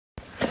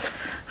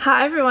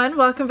Hi everyone,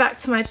 welcome back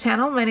to my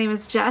channel. My name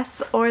is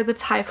Jess, or the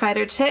TIE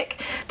Fighter Chick.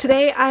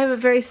 Today I have a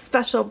very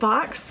special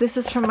box. This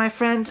is from my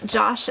friend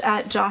Josh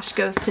at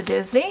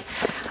Joshgoes2Disney.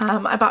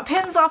 I bought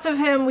pins off of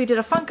him, we did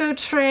a Funko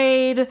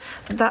trade,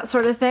 that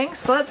sort of thing.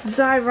 So let's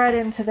dive right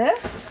into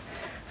this.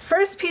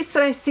 First piece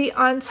that I see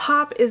on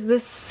top is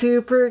this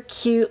super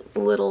cute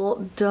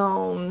little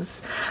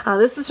Domez.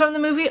 This is from the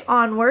movie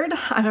Onward.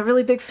 I'm a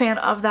really big fan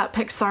of that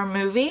Pixar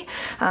movie.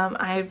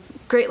 I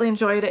greatly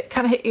enjoyed it.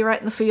 Kind of hit you right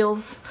in the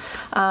feels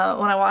when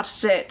I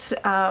watched it.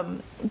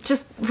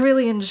 Just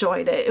really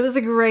enjoyed it. It was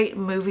a great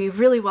movie,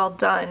 really well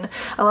done.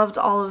 I loved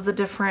all of the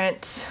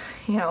different,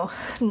 you know,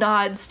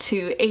 nods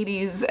to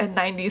 80s and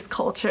 90s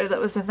culture that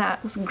was in that.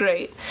 It was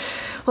great.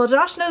 Well,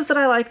 Josh knows that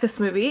I like this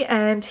movie,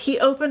 and he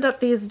opened up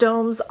these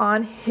Domez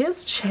on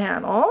his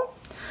channel.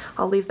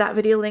 I'll leave that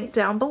video link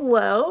down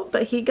below,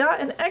 but he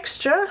got an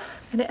extra,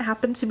 and it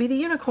happened to be the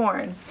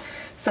unicorn.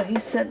 So he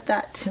sent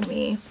that to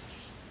me.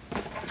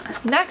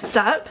 Next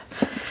up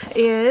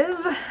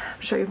is, I'm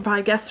sure you can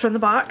probably guess from the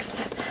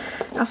box,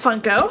 a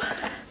Funko.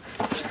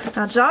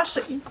 Now Josh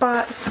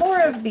bought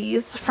 4 of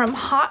these from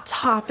Hot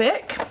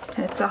Topic.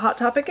 It's a Hot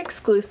Topic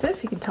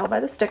exclusive, you can tell by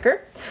the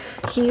sticker.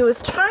 He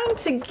was trying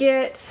to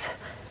get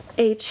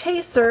a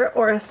chaser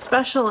or a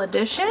special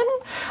edition.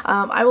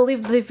 I will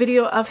leave the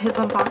video of his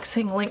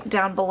unboxing link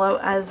down below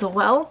as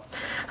well.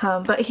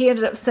 But he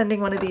ended up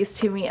sending one of these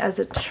to me as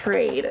a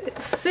trade.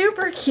 It's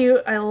super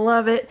cute. I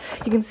love it.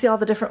 You can see all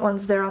the different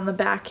ones there on the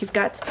back. You've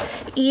got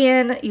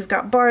Ian, you've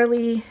got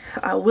Barley,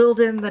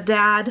 Wilden, the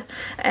dad,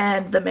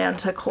 and the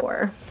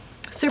Manticore.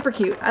 Super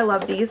cute. I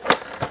love these.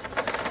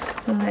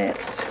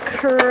 Let's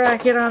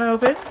crack it on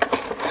open.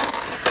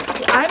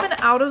 I'm an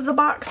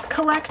out-of-the-box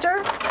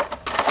collector.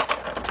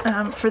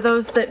 For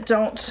those that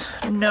don't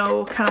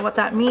know kind of what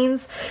that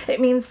means, it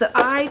means that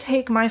I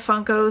take my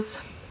Funkos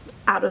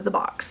out of the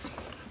box.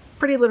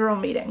 Pretty literal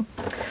meaning.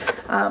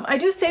 I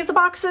do save the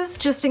boxes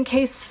just in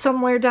case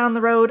somewhere down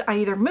the road I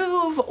either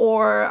move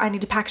or I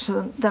need to package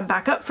them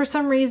back up for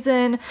some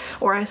reason,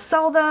 or I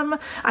sell them.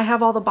 I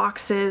have all the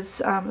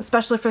boxes,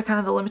 especially for kind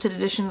of the limited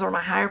editions or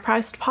my higher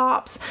priced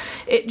pops.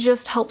 It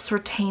just helps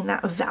retain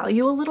that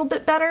value a little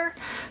bit better.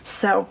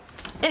 So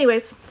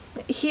anyways,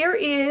 here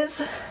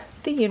is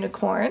the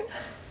unicorn.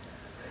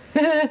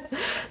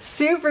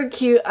 Super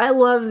cute. I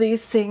love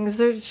these things.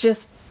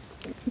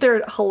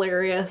 They're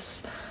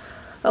hilarious.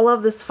 I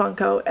love this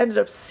Funko. Ended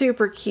up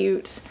super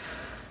cute.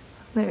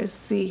 There's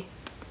the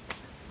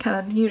kind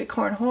of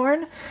unicorn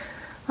horn.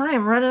 I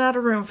am running out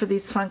of room for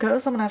these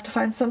Funkos. I'm gonna have to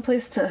find some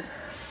place to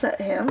set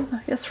him.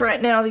 I guess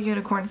right now the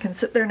unicorn can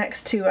sit there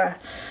next to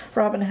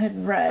Robin Hood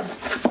and Red.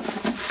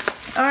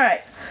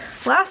 Alright,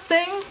 last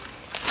thing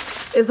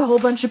is a whole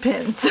bunch of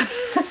pins.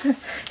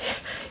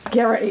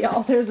 Get ready,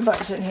 y'all. There's a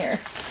bunch in here.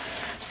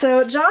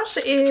 So Josh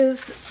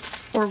is,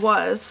 or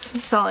was,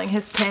 selling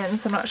his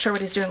pins. I'm not sure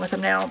what he's doing with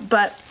them now,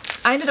 but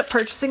I ended up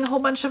purchasing a whole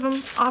bunch of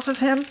them off of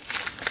him.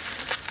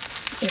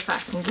 If I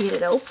can get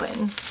it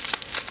open.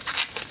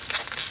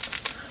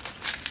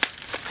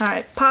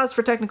 Alright, pause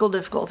for technical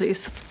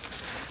difficulties.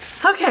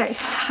 Okay,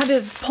 I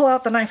did pull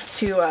out the knife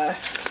to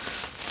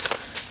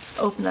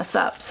open this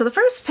up. So the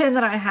first pin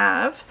that I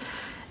have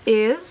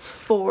is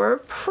for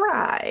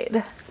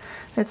Pride.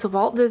 It's a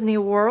Walt Disney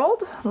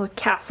World, the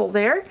castle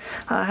there.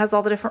 Has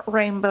all the different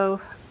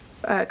rainbow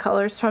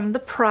colors from the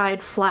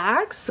Pride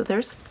flag. So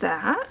there's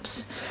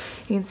that.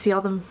 You can see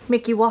all the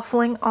Mickey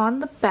waffling on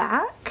the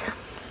back.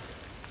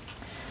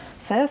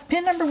 So that's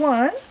pin number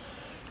 1.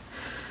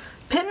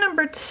 Pin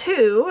number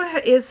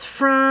 2 is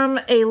from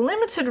a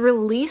limited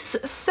release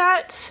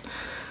set.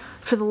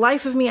 For the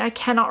life of me, I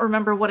cannot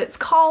remember what it's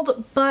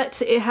called,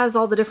 but it has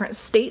all the different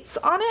states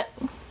on it.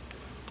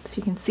 So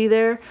you can see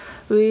there,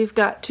 we've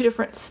got 2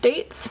 different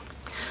states.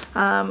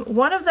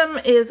 One of them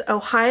is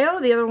Ohio,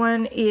 the other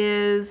one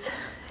is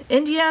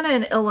Indiana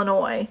and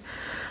Illinois.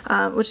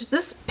 Which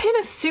this pin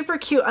is super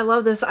cute. I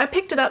love this. I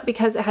picked it up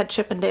because it had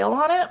Chip and Dale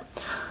on it.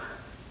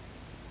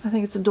 I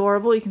think it's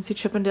adorable. You can see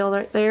Chip and Dale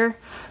right there.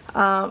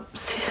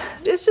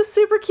 It's just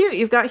super cute.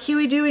 You've got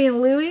Huey, Dewey,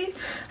 and Louie,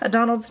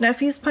 Donald's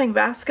nephews playing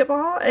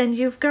basketball, and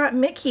you've got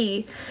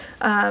Mickey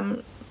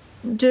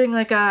doing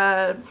like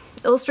a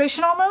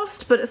illustration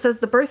almost, but it says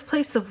the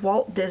birthplace of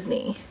Walt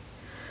Disney.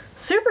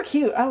 Super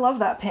cute. I love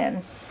that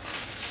pin.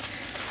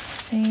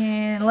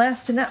 And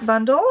last in that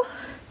bundle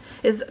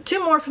is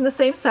 2 more from the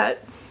same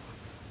set.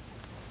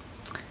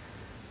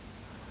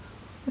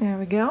 There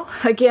we go.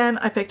 Again,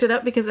 I picked it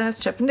up because it has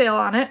Chip and Dale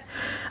on it.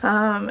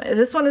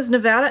 This one is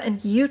Nevada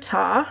and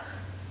Utah.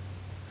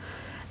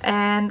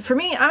 And for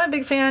me, I'm a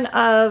big fan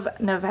of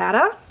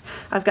Nevada.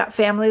 I've got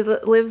family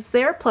that lives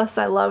there, plus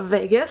I love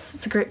Vegas.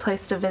 It's a great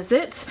place to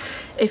visit.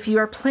 If you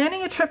are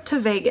planning a trip to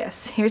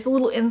Vegas, here's a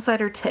little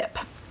insider tip.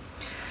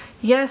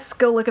 Yes,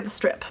 go look at the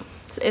Strip.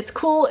 It's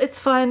cool, it's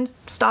fun.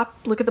 Stop,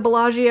 look at the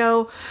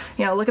Bellagio,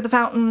 you know, look at the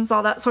fountains,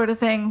 all that sort of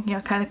thing, you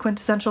know, kind of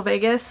quintessential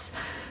Vegas.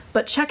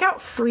 But check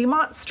out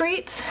Fremont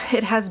Street.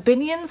 It has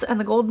Binion's and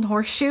the Golden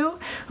Horseshoe.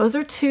 Those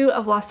are 2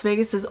 of Las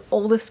Vegas's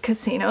oldest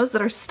casinos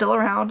that are still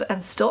around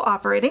and still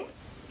operating.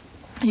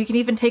 You can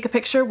even take a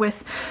picture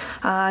with,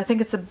 I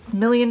think it's $1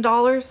 million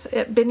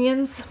at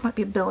Binion's, might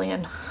be a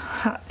billion.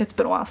 It's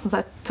been a while since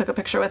I took a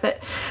picture with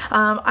it.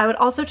 I would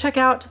also check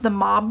out the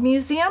Mob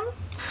Museum.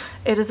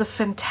 It is a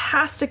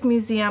fantastic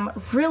museum,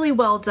 really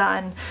well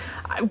done.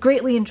 I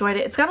greatly enjoyed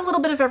it. It's got a little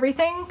bit of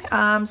everything.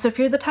 So if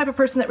you're the type of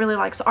person that really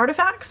likes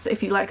artifacts,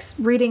 if you like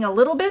reading a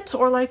little bit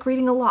or like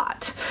reading a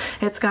lot,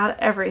 it's got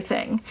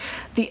everything.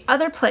 The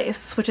other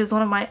place, which is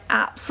one of my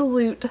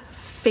absolute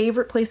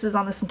favorite places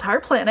on this entire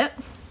planet,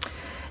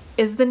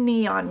 is the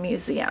Neon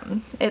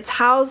Museum. It's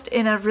housed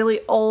in a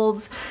really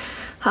old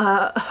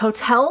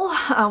hotel,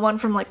 one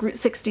from like Route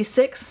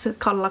 66. It's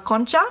called La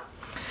Concha.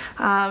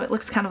 It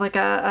looks kind of like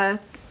a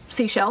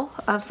seashell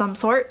of some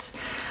sort.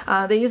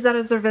 They use that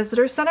as their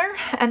visitor center,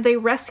 and they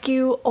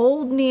rescue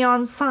old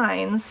neon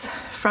signs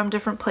from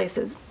different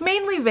places,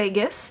 mainly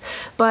Vegas,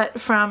 but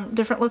from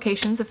different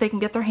locations if they can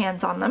get their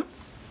hands on them.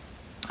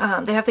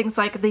 They have things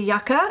like the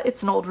Yucca,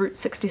 it's an old Route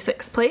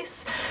 66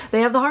 place. They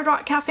have the Hard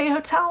Rock Cafe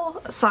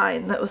Hotel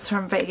sign that was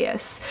from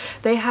Vegas.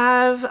 They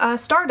have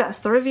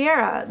Stardust, the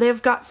Riviera.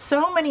 They've got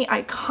so many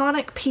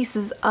iconic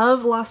pieces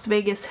of Las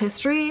Vegas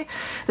history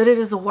that it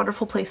is a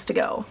wonderful place to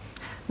go.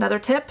 Another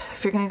tip,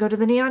 if you're going to go to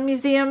the Neon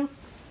Museum,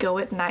 go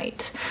at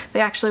night. They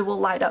actually will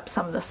light up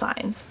some of the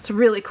signs. It's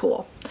really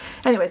cool.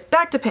 Anyways,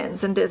 back to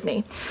pins in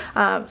Disney.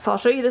 So I'll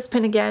show you this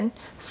pin again.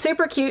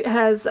 Super cute. It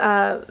has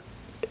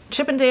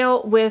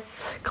Chippendale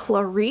with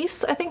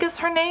Clarice, I think is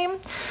her name.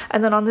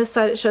 And then on this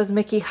side it shows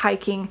Mickey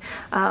hiking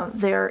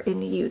there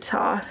in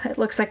Utah. It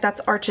looks like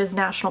that's Arches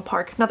National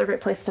Park. Another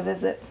great place to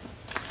visit.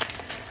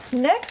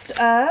 Next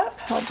up,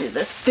 I'll do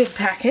this big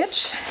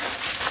package.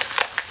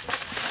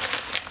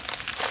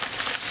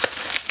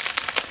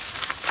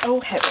 Oh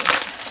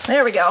heavens.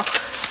 There we go.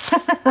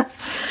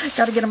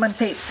 Gotta get them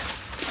untaped.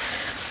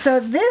 So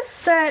this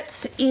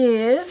set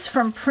is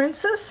from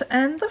Princess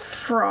and the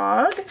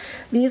Frog.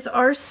 These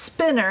are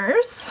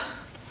spinners.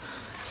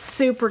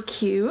 Super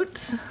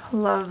cute.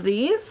 Love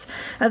these.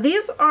 Now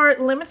these are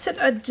limited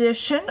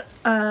edition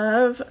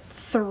of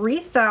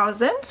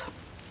 3,000.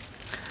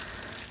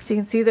 So you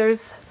can see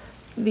there's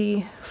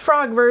the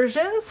frog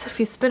versions. If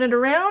you spin it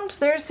around,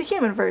 there's the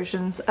human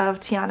versions of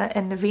Tiana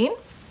and Naveen.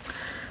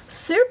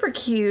 Super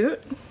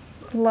cute.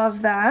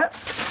 Love that.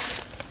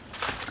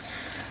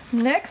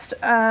 Next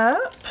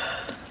up,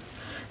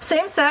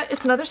 same set,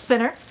 it's another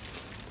spinner.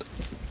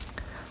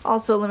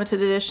 Also a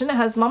limited edition. It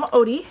has Mama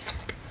Odie.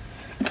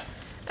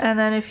 And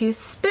then if you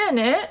spin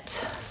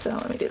it, so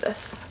let me do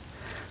this.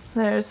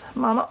 There's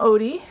Mama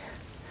Odie.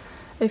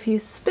 If you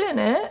spin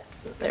it,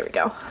 there we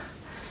go.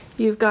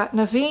 You've got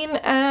Naveen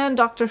and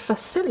Dr.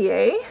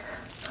 Facilier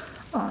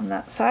on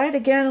that side.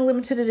 Again, a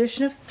limited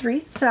edition of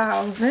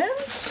 3,000.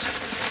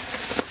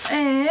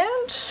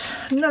 And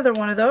another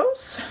one of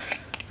those.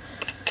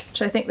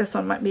 I think this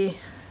one might be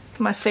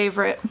my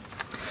favorite.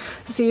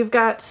 So you've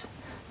got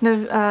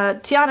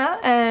Tiana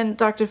and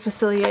Dr.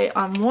 Facilier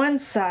on one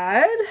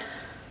side.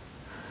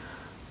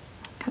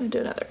 Kind of do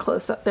another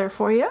close-up there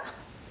for you.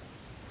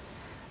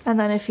 And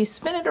then if you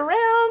spin it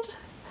around,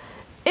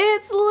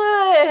 it's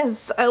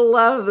Louis. I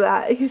love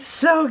that. He's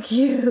so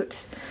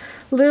cute.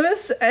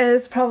 Louis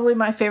is probably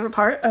my favorite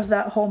part of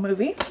that whole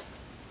movie.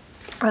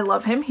 I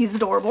love him. He's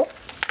adorable.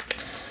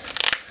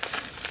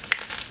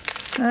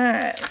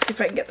 Alright, let's see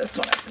if I can get this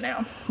one open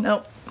now.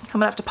 Nope. I'm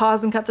gonna have to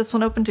pause and cut this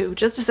one open too.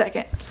 Just a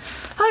second.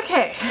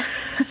 Okay.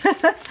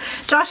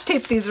 Josh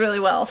taped these really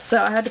well,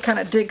 so I had to kind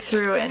of dig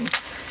through and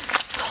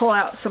pull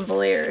out some of the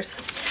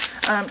layers.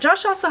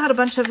 Josh also had a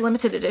bunch of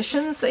limited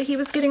editions that he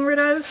was getting rid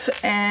of,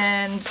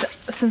 and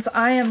since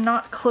I am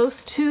not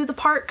close to the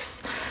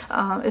parks,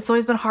 it's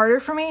always been harder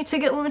for me to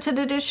get limited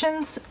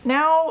editions.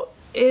 Now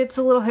it's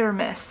a little hit or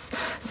miss.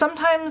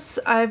 Sometimes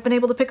I've been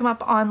able to pick them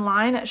up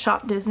online at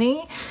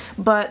ShopDisney,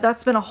 but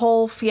that's been a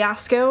whole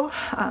fiasco.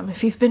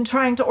 If you've been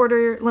trying to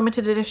order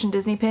limited edition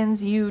Disney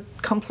pins, you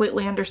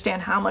completely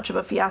understand how much of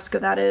a fiasco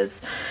that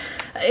is.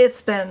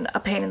 It's been a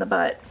pain in the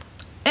butt.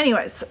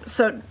 Anyways,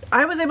 so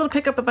I was able to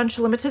pick up a bunch of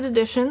limited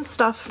edition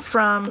stuff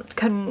from,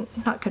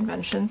 not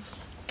conventions,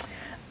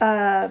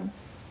 the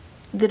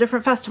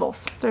different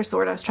festivals. There's the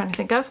word I was trying to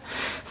think of.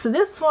 So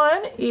this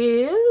one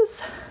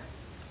is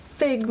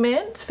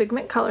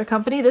Figment Color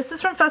Company. This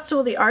is from Festival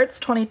of the Arts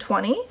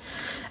 2020,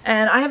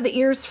 and I have the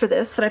ears for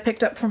this that I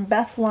picked up from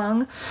Beth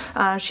Lung.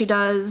 She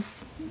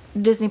does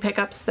Disney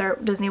pickups there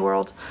at Disney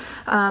World,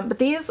 but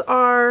these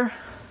are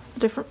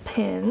different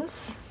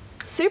pins.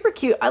 Super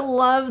cute. I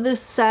love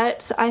this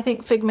set. I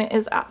think Figment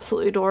is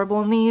absolutely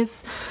adorable in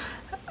these.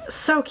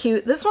 So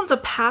cute. This one's a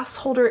pass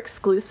holder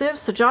exclusive,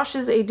 so Josh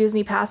is a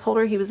Disney pass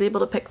holder. He was able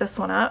to pick this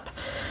one up,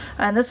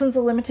 and this one's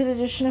a limited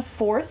edition of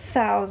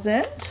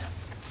 4,000.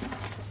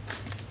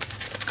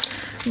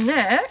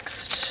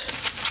 Next,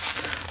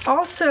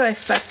 also a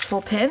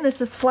festival pin. This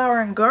is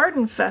Flower and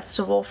Garden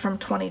Festival from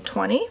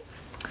 2020,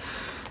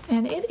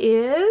 and it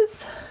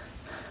is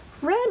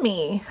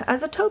Remy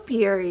as a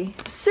topiary.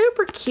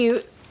 Super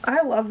cute.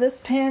 I love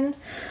this pin.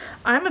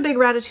 I'm a big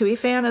Ratatouille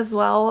fan as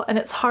well, and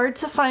it's hard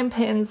to find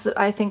pins that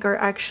I think are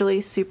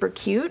actually super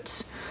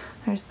cute.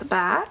 There's the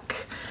back.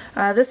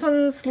 This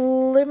one's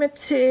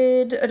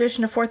limited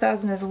edition of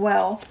 4,000 as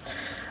well.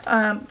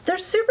 They're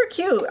super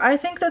cute. I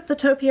think that the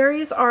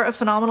topiaries are a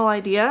phenomenal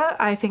idea.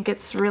 I think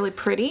it's really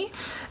pretty,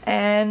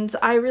 and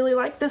I really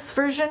like this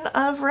version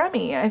of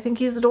Remy. I think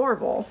he's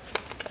adorable.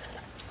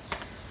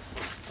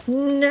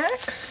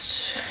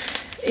 Next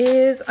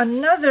is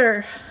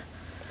another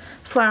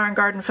Flower and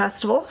Garden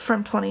Festival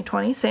from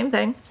 2020, same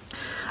thing.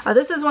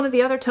 This is one of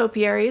the other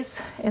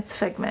topiaries. It's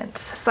Figment.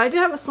 So I do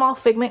have a small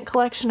Figment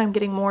collection. I'm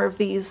getting more of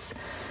these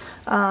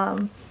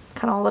kind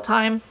of all the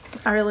time.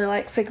 I really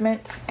like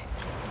Figment.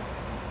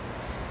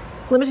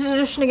 Limited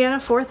edition again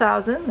of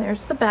 4,000.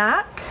 There's the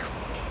back.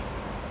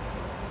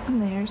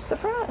 And there's the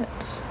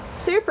front.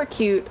 Super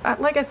cute.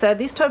 Like I said,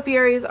 these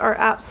topiaries are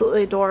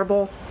absolutely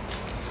adorable.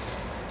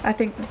 I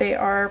think that they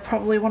are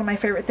probably one of my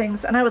favorite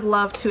things, and I would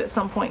love to at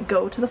some point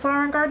go to the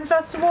Flower and Garden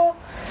Festival,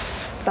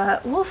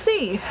 but we'll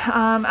see.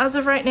 As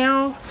of right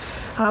now,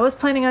 I was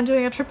planning on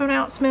doing a trip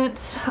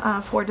announcement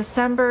for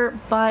December,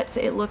 but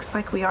it looks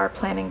like we are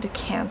planning to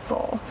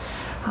cancel.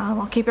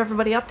 I'll keep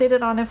everybody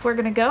updated on if we're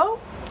gonna go.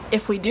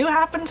 If we do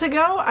happen to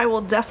go, I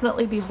will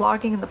definitely be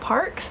vlogging in the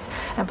parks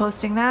and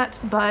posting that,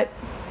 but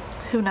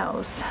who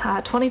knows?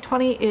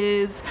 2020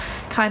 is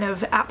kind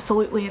of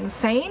absolutely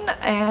insane,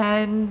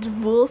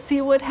 and we'll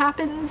see what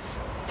happens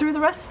through the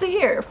rest of the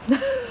year.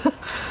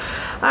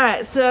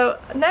 Alright, so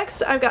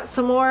next I've got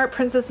some more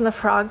Princess and the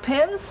Frog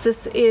pins.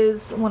 This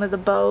is one of the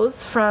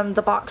bows from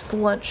the Box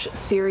Lunch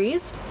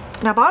series.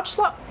 Now Box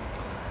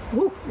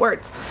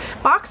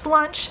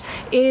Lunch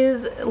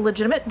is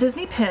legitimate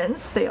Disney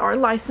pins. They are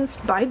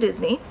licensed by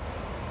Disney.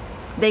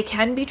 They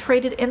can be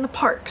traded in the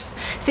parks.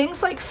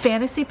 Things like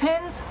fantasy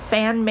pins,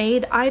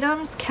 fan-made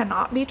items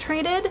cannot be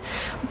traded,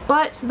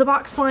 but the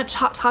Box Lunch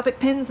Hot Topic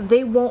pins,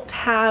 they won't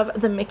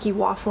have the Mickey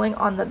waffling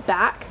on the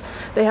back.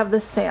 They have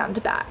the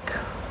sand back,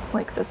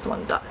 like this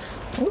one does.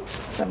 Ooh,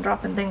 so I'm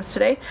dropping things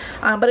today.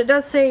 But it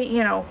does say,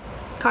 you know,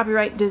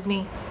 copyright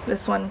Disney.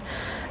 This one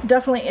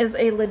definitely is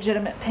a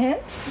legitimate pin.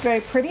 Very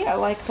pretty. I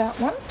like that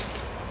one.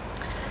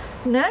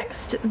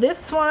 Next,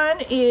 this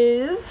one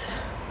is,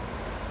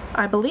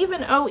 I believe,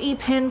 an OE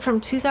pin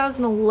from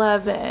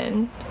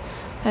 2011,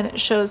 and it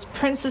shows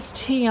Princess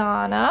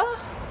Tiana.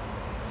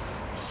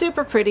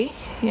 Super pretty.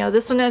 You know,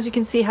 this one, as you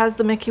can see, has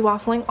the Mickey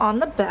waffling on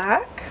the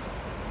back.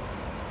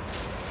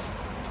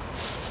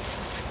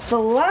 The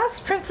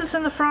last Princess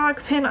and the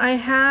Frog pin I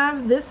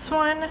have, this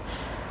one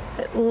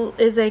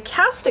is a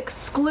cast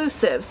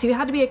exclusive, so you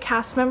had to be a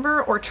cast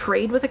member or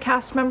trade with a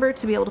cast member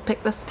to be able to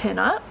pick this pin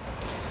up.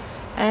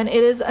 And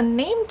it is a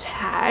name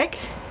tag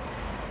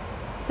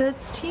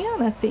that's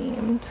Tiana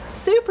themed.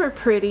 Super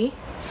pretty.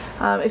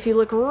 If you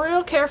look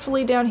real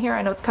carefully down here,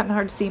 I know it's kind of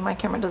hard to see, my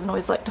camera doesn't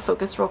always like to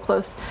focus real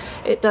close,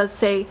 it does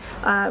say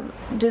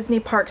Disney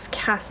Parks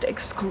Cast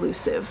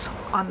Exclusive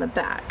on the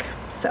back.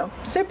 So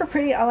super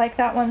pretty, I like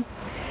that one.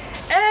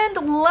 And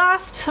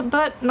last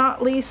but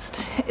not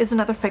least is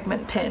another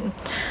Figment pin.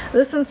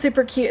 This one's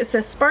super cute. It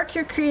says, "Spark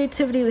your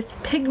creativity with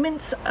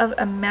pigments of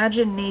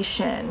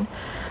imagination."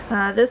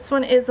 This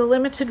one is a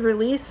limited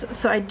release,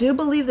 so I do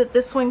believe that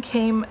this one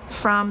came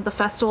from the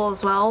festival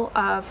as well,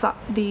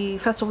 the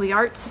Festival of the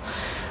Arts.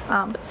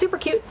 But super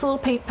cute. It's a little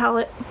paint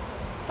palette.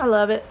 I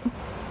love it.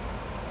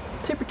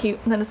 Super cute.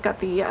 And then it's got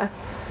the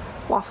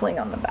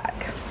waffling on the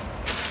back.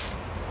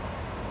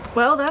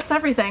 Well, that's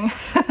everything.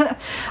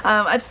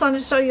 I just wanted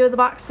to show you the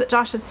box that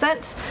Josh had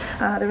sent.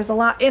 There was a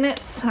lot in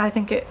it. I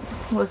think it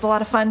was a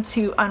lot of fun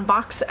to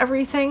unbox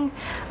everything.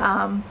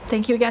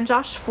 Thank you again,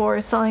 Josh,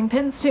 for selling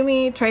pins to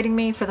me, trading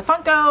me for the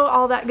Funko,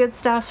 all that good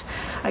stuff.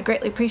 I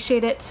greatly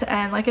appreciate it.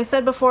 And like I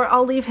said before,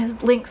 I'll leave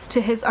his links to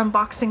his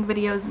unboxing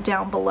videos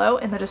down below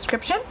in the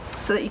description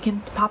so that you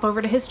can pop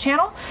over to his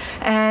channel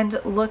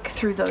and look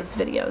through those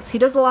videos. He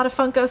does a lot of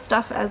Funko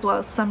stuff as well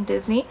as some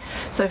Disney.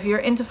 So if you're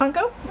into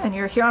Funko and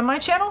you're here on my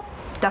channel,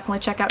 definitely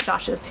check out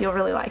Josh's. You'll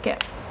really like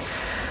it.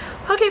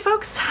 Okay,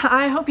 folks,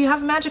 I hope you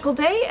have a magical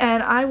day,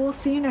 and I will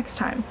see you next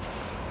time.